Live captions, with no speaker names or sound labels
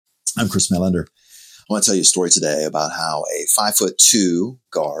I'm Chris Melander. I want to tell you a story today about how a 5'2"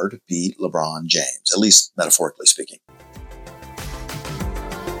 guard beat LeBron James, at least metaphorically speaking.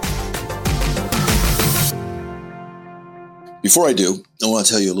 Before I do, I want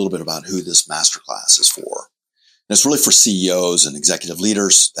to tell you a little bit about who this masterclass is for. And it's really for CEOs and executive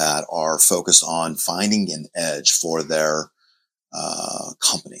leaders that are focused on finding an edge for their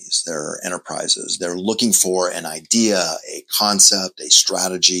companies, their enterprises. They're looking for an idea, a concept, a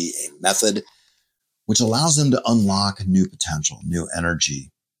strategy, a method, which allows them to unlock new potential, new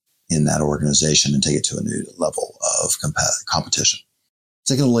energy in that organization and take it to a new level of competition.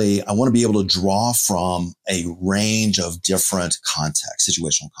 Secondly, I want to be able to draw from a range of different contexts,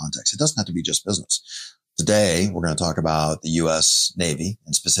 situational contexts. It doesn't have to be just business. Today, we're going to talk about the U.S. Navy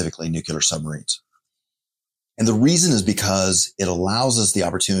and specifically nuclear submarines. And the reason is because it allows us the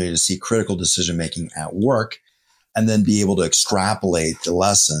opportunity to see critical decision-making at work and then be able to extrapolate the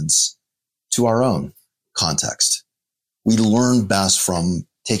lessons to our own context. We learn best from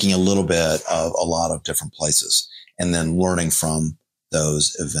taking a little bit of a lot of different places and then learning from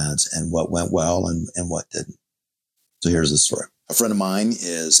those events and what went well and what didn't. So here's the story. A friend of mine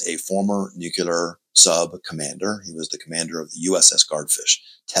is a former nuclear sub commander. He was the commander of the USS Guardfish,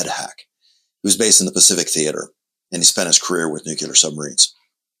 Ted Hack. He was based in the Pacific Theater, and he spent his career with nuclear submarines.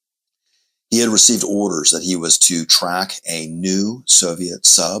 He had received orders that he was to track a new Soviet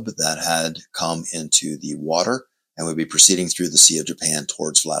sub that had come into the water and would be proceeding through the Sea of Japan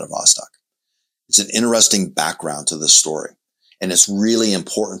towards Vladivostok. It's an interesting background to this story, and it's really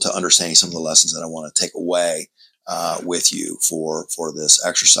important to understanding some of the lessons that I want to take away with you for this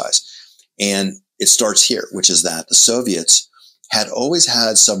exercise. And it starts here, which is that the Soviets had always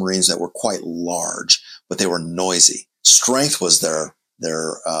had submarines that were quite large, but they were noisy. Strength was their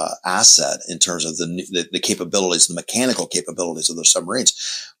asset in terms of the capabilities, the mechanical capabilities of the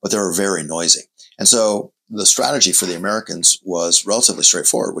submarines, but they were very noisy. And so the strategy for the Americans was relatively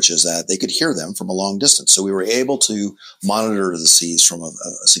straightforward, which is that they could hear them from a long distance. So we were able to monitor the seas from a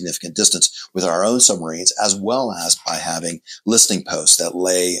significant distance with our own submarines, as well as by having listening posts that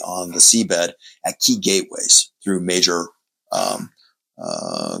lay on the seabed at key gateways through major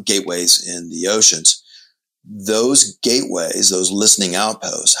gateways in the oceans. Those gateways, those listening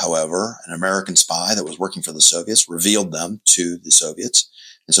outposts, however, an American spy that was working for the Soviets revealed them to the Soviets.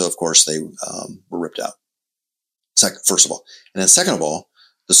 And so, of course, they were ripped out. First of all. And then second of all,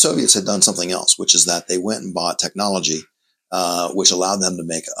 the Soviets had done something else, which is that they went and bought technology which allowed them to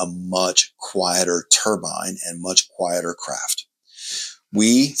make a much quieter turbine and much quieter craft.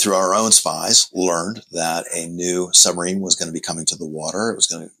 We, through our own spies, learned that a new submarine was going to be coming to the water.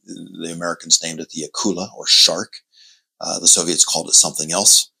 The Americans named it the Akula, or Shark. The Soviets called it something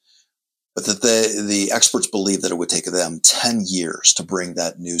else. But that the experts believed that it would take them 10 years to bring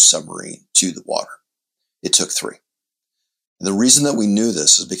that new submarine to the water. It took 3. And the reason that we knew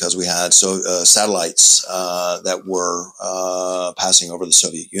this is because we had satellites that were passing over the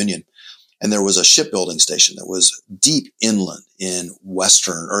Soviet Union. And there was a shipbuilding station that was deep inland in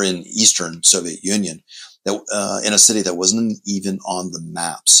eastern Soviet Union, that in a city that wasn't even on the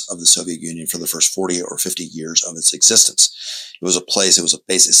maps of the Soviet Union for the first 40 or 50 years of its existence. It was a place,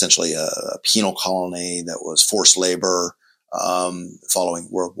 essentially a penal colony that was forced labor following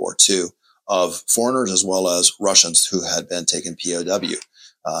World War II of foreigners as well as Russians who had been taken POW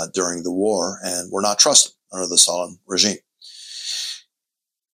during the war and were not trusted under the Stalin regime.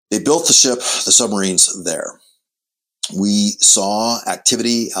 They built the submarines there. We saw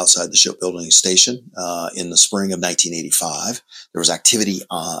activity outside the shipbuilding station in the spring of 1985. There was activity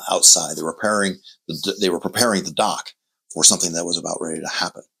outside. They were preparing the dock for something that was about ready to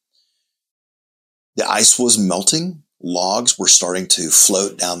happen. The ice was melting. Logs were starting to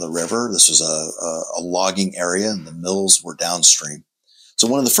float down the river. This was a logging area, and the mills were downstream. So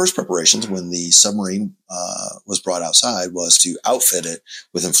one of the first preparations when the submarine was brought outside was to outfit it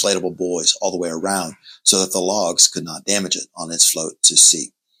with inflatable buoys all the way around so that the logs could not damage it on its float to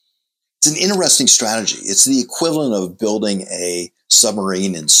sea. It's an interesting strategy. It's the equivalent of building a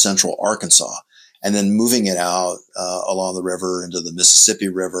submarine in central Arkansas and then moving it out along the river into the Mississippi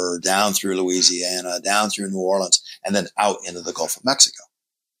River, down through Louisiana, down through New Orleans, and then out into the Gulf of Mexico.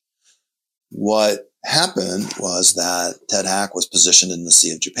 What happened was that Ted Hack was positioned in the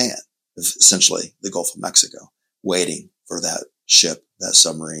Sea of Japan, essentially the Gulf of Mexico, waiting for that ship, that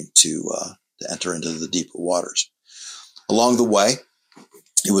submarine to enter into the deeper waters. Along the way,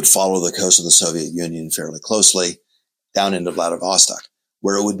 it would follow the coast of the Soviet Union fairly closely down into Vladivostok,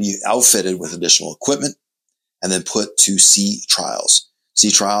 where it would be outfitted with additional equipment and then put to sea trials.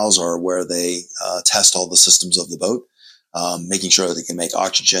 Sea trials are where they test all the systems of the boat. making sure that they can make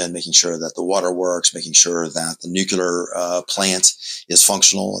oxygen, making sure that the water works, making sure that the nuclear plant is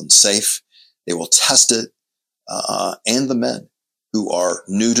functional and safe. They will test it, and the men who are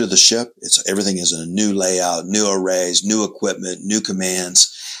new to the ship. Everything is in a new layout, new arrays, new equipment, new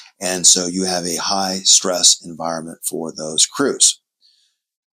commands. And so you have a high stress environment for those crews.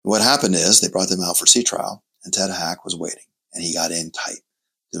 What happened is they brought them out for sea trial, and Ted Hack was waiting, and he got in tight.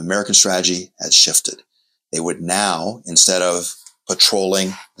 The American strategy had shifted. They would now, instead of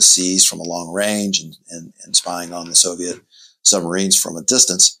patrolling the seas from a long range and spying on the Soviet submarines from a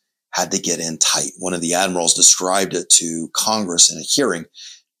distance, had to get in tight. One of the admirals described it to Congress in a hearing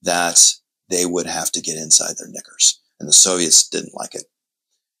that they would have to get inside their knickers. And the Soviets didn't like it.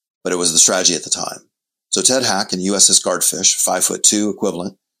 But it was the strategy at the time. So Ted Hack and USS Guardfish, 5'2"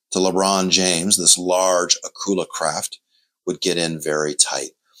 equivalent to LeBron James, this large Akula craft, would get in very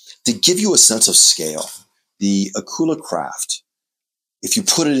tight. To give you a sense of scale, the Akula craft, if you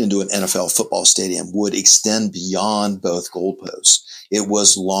put it into an NFL football stadium, would extend beyond both goalposts. It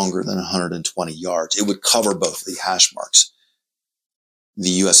was longer than 120 yards. It would cover both the hash marks.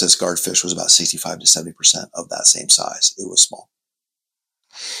 The USS Guardfish was about 65 to 70% of that same size. It was small.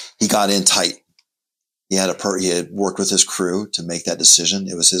 He got in tight. He had worked with his crew to make that decision.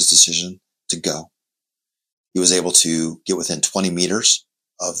 It was his decision to go. He was able to get within 20 meters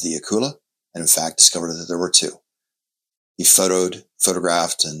of the Akula, and in fact discovered that there were two. He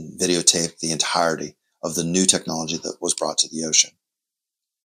photographed and videotaped the entirety of the new technology that was brought to the ocean.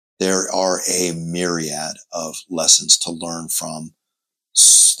 There are a myriad of lessons to learn from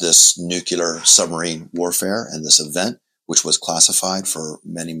this nuclear submarine warfare and this event, which was classified for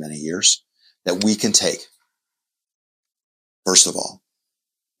many, many years, that we can take. First of all,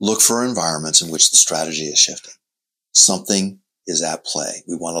 look for environments in which the strategy is shifting. Something is at play.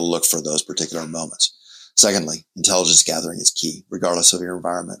 We want to look for those particular moments. Secondly, intelligence gathering is key, regardless of your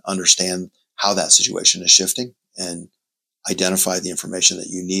environment. Understand how that situation is shifting and identify the information that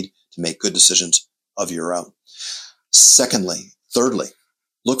you need to make good decisions of your own. Thirdly,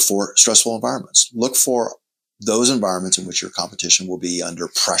 look for stressful environments. Look for those environments in which your competition will be under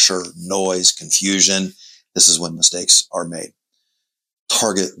pressure, noise, confusion. This is when mistakes are made.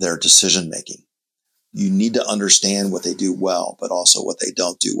 Target their decision making. You need to understand what they do well, but also what they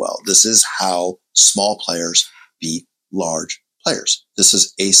don't do well. This is how small players beat large players. This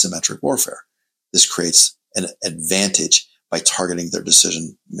is asymmetric warfare. This creates an advantage by targeting their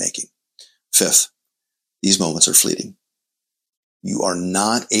decision making. Fifth, these moments are fleeting. You are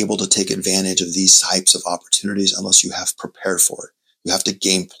not able to take advantage of these types of opportunities unless you have prepared for it. You have to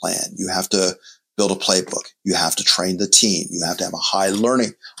game plan. You have to build a playbook. You have to train the team. You have to have a high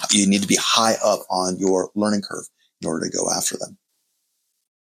learning. You need to be high up on your learning curve in order to go after them.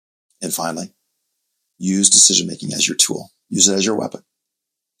 And finally, use decision-making as your tool. Use it as your weapon.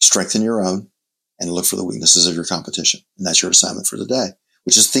 Strengthen your own and look for the weaknesses of your competition. And that's your assignment for today,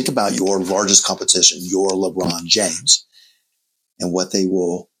 which is think about your largest competition, your LeBron James, and what they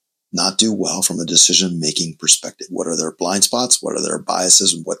will not do well from a decision-making perspective. What are their blind spots? What are their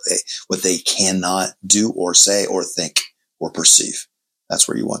biases? And what they cannot do or say or think or perceive. That's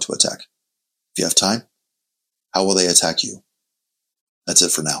where you want to attack. If you have time, how will they attack you? That's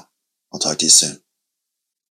it for now. I'll talk to you soon.